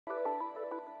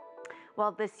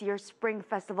Well, this year's Spring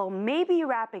Festival may be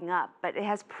wrapping up, but it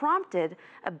has prompted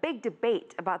a big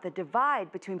debate about the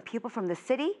divide between people from the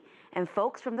city and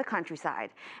folks from the countryside.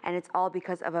 And it's all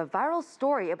because of a viral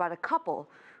story about a couple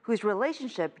whose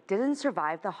relationship didn't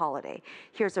survive the holiday.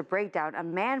 Here's a breakdown. A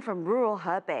man from rural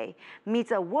Hebei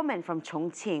meets a woman from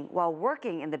Chongqing while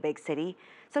working in the big city.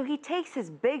 So he takes his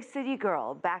big city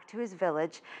girl back to his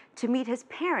village to meet his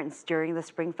parents during the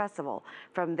Spring Festival.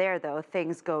 From there, though,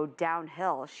 things go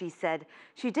downhill. She said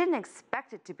she didn't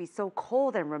expect it to be so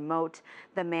cold and remote.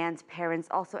 The man's parents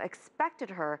also expected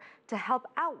her to help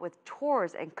out with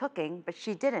chores and cooking, but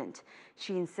she didn't.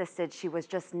 She insisted she was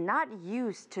just not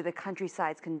used to the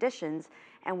countryside's conditions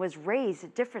and was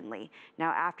raised differently.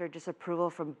 Now, after disapproval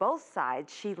from both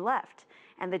sides, she left,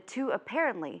 and the two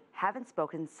apparently haven't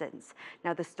spoken since.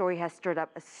 Now, the story has stirred up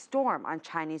a storm on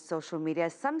Chinese social media.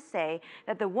 Some say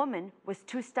that the woman was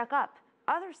too stuck up.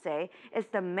 Others say it's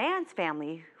the man's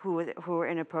family who were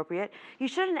inappropriate. You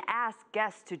shouldn't ask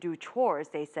guests to do chores,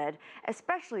 they said,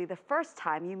 especially the first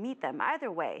time you meet them.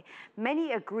 Either way,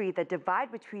 many agree the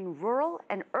divide between rural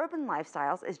and urban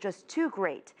lifestyles is just too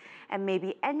great, and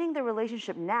maybe ending the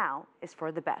relationship now is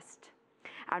for the best.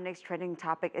 Our next trending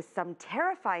topic is some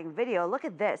terrifying video. Look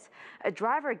at this. A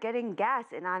driver getting gas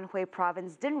in Anhui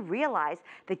province didn't realize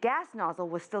the gas nozzle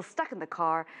was still stuck in the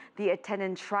car. The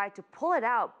attendant tried to pull it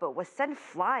out but was sent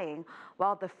flying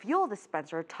while the fuel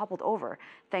dispenser toppled over.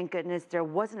 Thank goodness there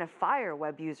wasn't a fire,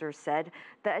 web users said.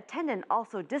 The attendant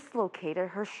also dislocated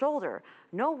her shoulder.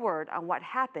 No word on what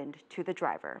happened to the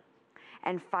driver.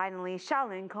 And finally,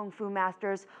 Shaolin Kung Fu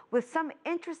masters with some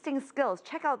interesting skills.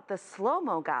 Check out the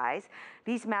slow-mo guys.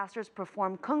 These masters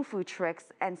perform Kung Fu tricks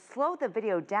and slow the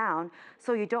video down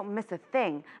so you don't miss a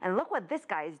thing. And look what this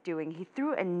guy is doing. He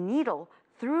threw a needle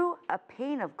through a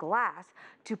pane of glass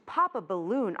to pop a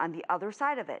balloon on the other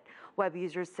side of it. Web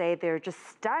users say they're just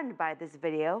stunned by this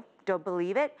video. Don't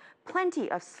believe it?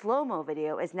 Plenty of slow-mo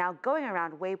video is now going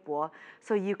around Weibo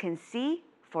so you can see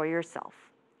for yourself.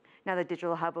 Now, the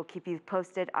Digital Hub will keep you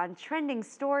posted on trending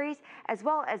stories as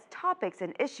well as topics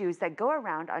and issues that go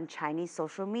around on Chinese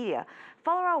social media.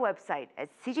 Follow our website at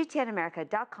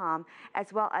cgtnamerica.com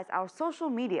as well as our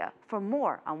social media for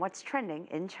more on what's trending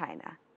in China.